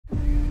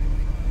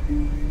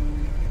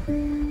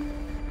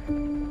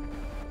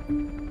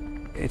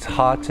It's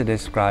hard to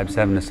describe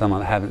Seven to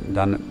someone that hasn't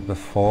done it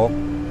before.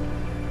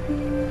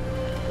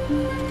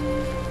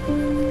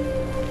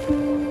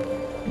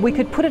 We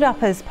could put it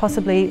up as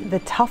possibly the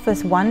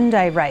toughest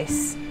one-day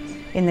race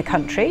in the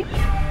country.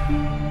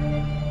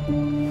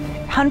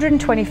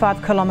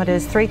 125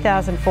 kilometres,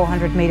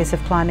 3,400 metres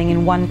of climbing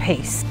in one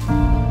piece.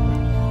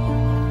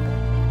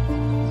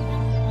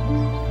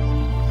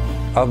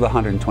 Of the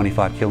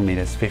 125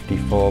 kilometres,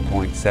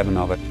 54.7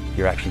 of it,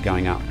 you're actually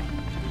going up.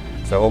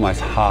 So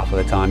almost half of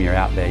the time you're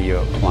out there,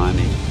 you're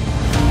climbing.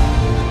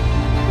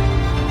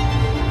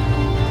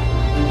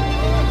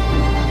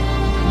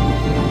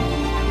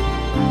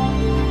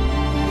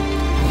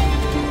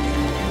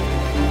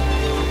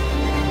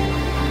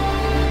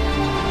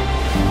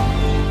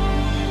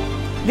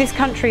 This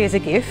country is a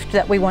gift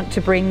that we want to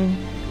bring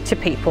to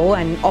people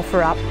and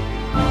offer up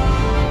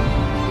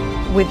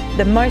with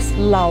the most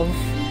love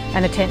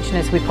and attention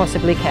as we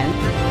possibly can.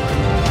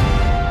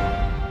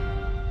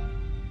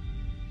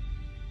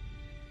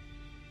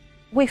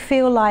 We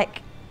feel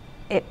like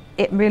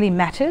it really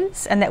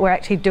matters and that we're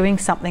actually doing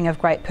something of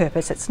great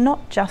purpose. It's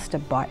not just a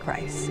bike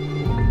race.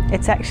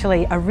 It's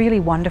actually a really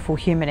wonderful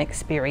human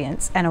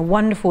experience and a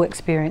wonderful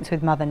experience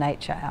with Mother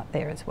Nature out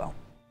there as well.